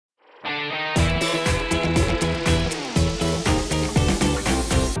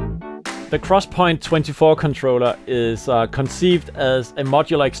The XPoint 24 controller is conceived as a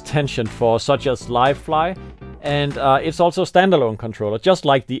modular extension for such as LiveFly, and it's also a standalone controller, just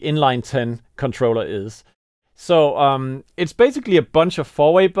like the inline 10 controller is. So it's basically a bunch of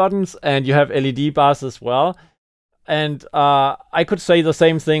 4-way buttons, and you have LED bars as well. And I could say the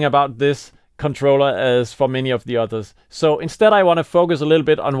same thing about this controller as for many of the others. So instead I want to focus a little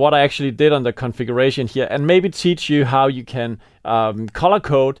bit on what I actually did on the configuration here, and maybe teach you how you can color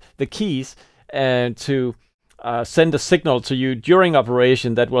code the keys and to send a signal to you during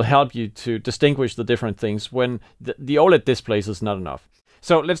operation that will help you to distinguish the different things when the OLED displays is not enough.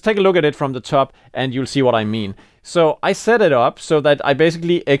 So let's take a look at it from the top and you'll see what I mean. So I set it up so that I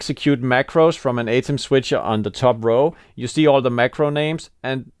basically execute macros from an ATEM switcher on the top row. You see all the macro names,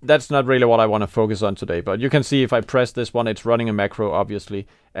 and that's not really what I want to focus on today. But you can see if I press this one, it's running a macro, obviously,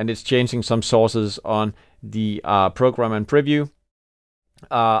 and it's changing some sources on the program and preview.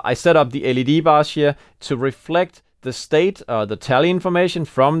 I set up the LED bars here to reflect the state, the tally information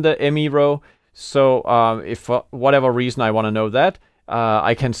from the ME row. So if for whatever reason I want to know that,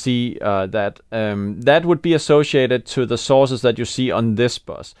 I can see that that would be associated to the sources that you see on this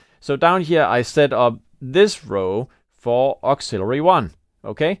bus. So down here I set up this row for auxiliary 1.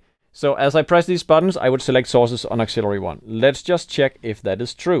 Okay, so as I press these buttons I would select sources on auxiliary 1. Let's just check if that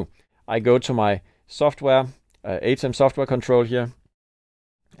is true. I go to my software, ATEM software control here,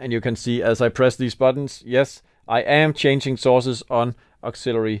 and you can see as I press these buttons, yes, I am changing sources on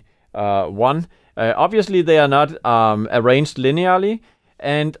auxiliary 1. Obviously they are not arranged linearly,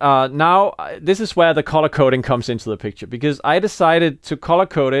 and now this is where the color coding comes into the picture, because I decided to color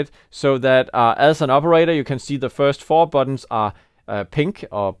code it so that as an operator you can see the first 4 buttons are pink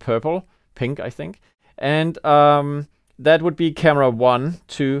or purple, pink I think, and that would be camera 1,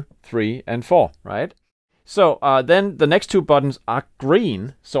 2, 3 and 4, right? So then the next 2 buttons are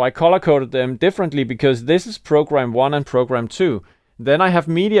green, so I color coded them differently because this is program 1 and program 2. Then I have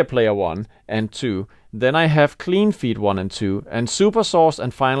media player 1 and 2. Then I have clean feed 1 and 2, and super source,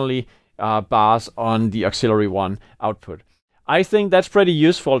 and finally bars on the auxiliary 1 output. I think that's pretty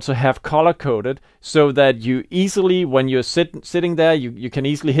useful to have color coded so that you easily, when you're sitting there, you can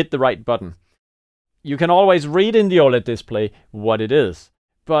easily hit the right button. You can always read in the OLED display what it is.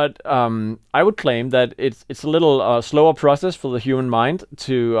 But I would claim that it's a little slower process for the human mind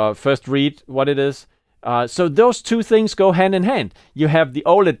to first read what it is. So those 2 things go hand in hand. You have the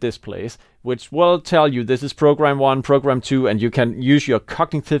OLED displays, which will tell you this is program 1, program 2, and you can use your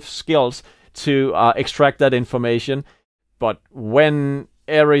cognitive skills to extract that information. But when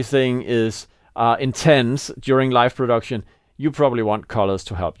everything is intense during live production, you probably want colors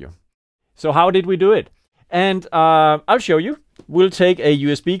to help you. So how did we do it? And I'll show you. We'll take a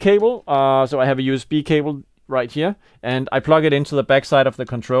USB cable. So I have a USB cable right here, and I plug it into the backside of the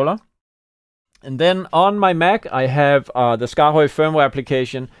controller. And then on my Mac, I have the SKAARHOJ firmware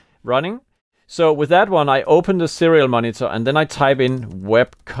application running. So with that one, I open the serial monitor and then I type in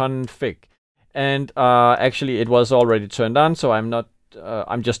webconfig. And actually, it was already turned on, so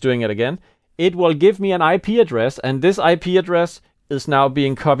I'm just doing it again. It will give me an IP address, and this IP address is now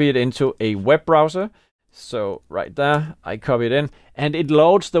being copied into a web browser. So right there, I copy it in, and it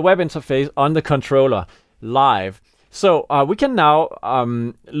loads the web interface on the controller live. So we can now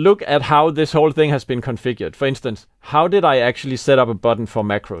look at how this whole thing has been configured. For instance, how did I actually set up a button for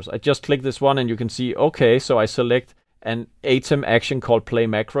macros? I just click this one and you can see, okay, so I select an ATEM action called play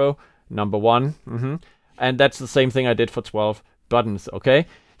macro, number 1. And that's the same thing I did for 12 buttons, okay?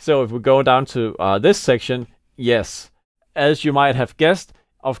 So if we go down to this section, yes, as you might have guessed,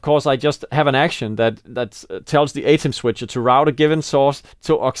 of course, I just have an action that tells the ATEM switcher to route a given source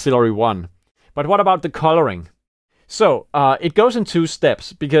to auxiliary 1. But what about the coloring? So it goes in 2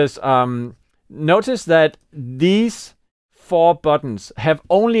 steps, because notice that these 4 buttons have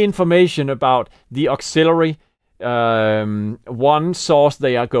only information about the auxiliary 1 source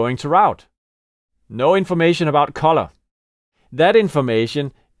they are going to route. No information about color. That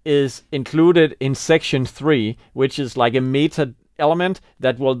information is included in section 3, which is like a meta element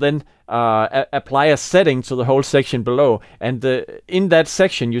that will then apply a setting to the whole section below. And in that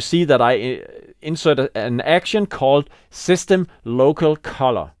section, you see that I insert an action called system local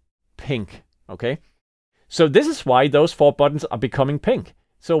color, pink. Okay, so this is why those 4 buttons are becoming pink.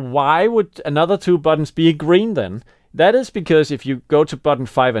 So why would another 2 buttons be green then? That is because if you go to button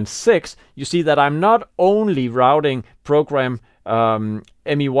 5 and 6, you see that I'm not only routing program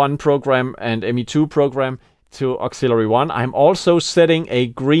ME1 program and ME2 program to auxiliary 1, I'm also setting a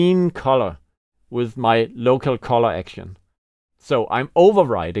green color with my local color action. So I'm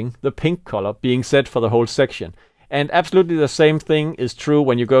overriding the pink color being set for the whole section. And absolutely the same thing is true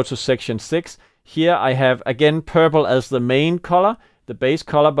when you go to section 6. Here I have again purple as the main color, the base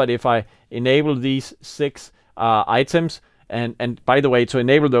color, but if I enable these 6 items, and by the way, to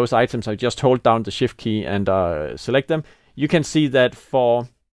enable those items, I just hold down the shift key and select them. You can see that for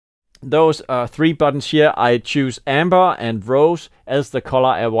those 3 buttons here, I choose amber and rose as the color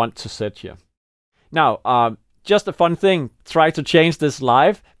I want to set here. Now, just a fun thing, try to change this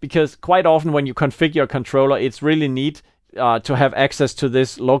live, because quite often when you configure your controller, it's really neat to have access to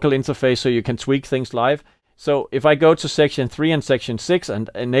this local interface so you can tweak things live. So if I go to section 3 and section 6 and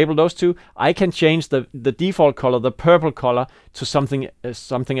enable those 2, I can change the default color, the purple color, to something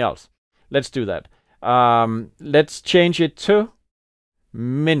else. Let's do that. Let's change it to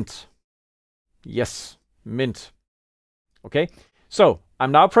mint. Yes, mint. Okay, so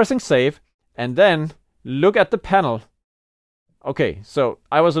I'm now pressing save, and then look at the panel. Okay, so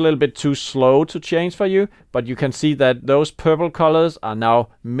I was a little bit too slow to change for you, but you can see that those purple colors are now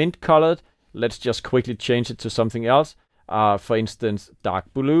mint colored. Let's just quickly change it to something else. For instance,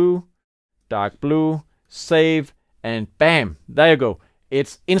 dark blue, save, and bam, there you go.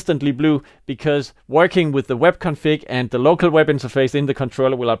 It's instantly blue, because working with the web config and the local web interface in the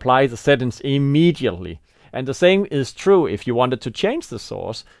controller will apply the settings immediately. And the same is true if you wanted to change the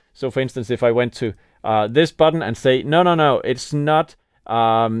source. So for instance, if I went to this button and say, no, it's not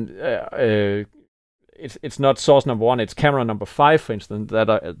it's not source number 1, it's camera number 5, for instance,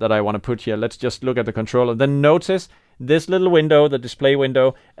 that I want to put here. Let's just look at the controller. Then notice this little window, the display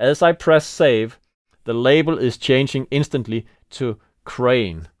window, as I press save, the label is changing instantly to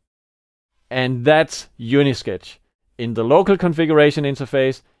crane. And that's Unisketch. In the local configuration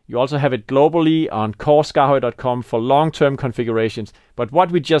interface, you also have it globally on core.SKAARHOJ.com for long-term configurations. But what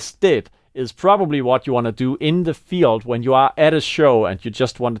we just did is probably what you want to do in the field when you are at a show and you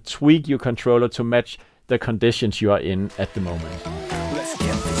just want to tweak your controller to match the conditions you are in at the moment. Let's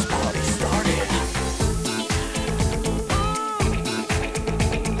get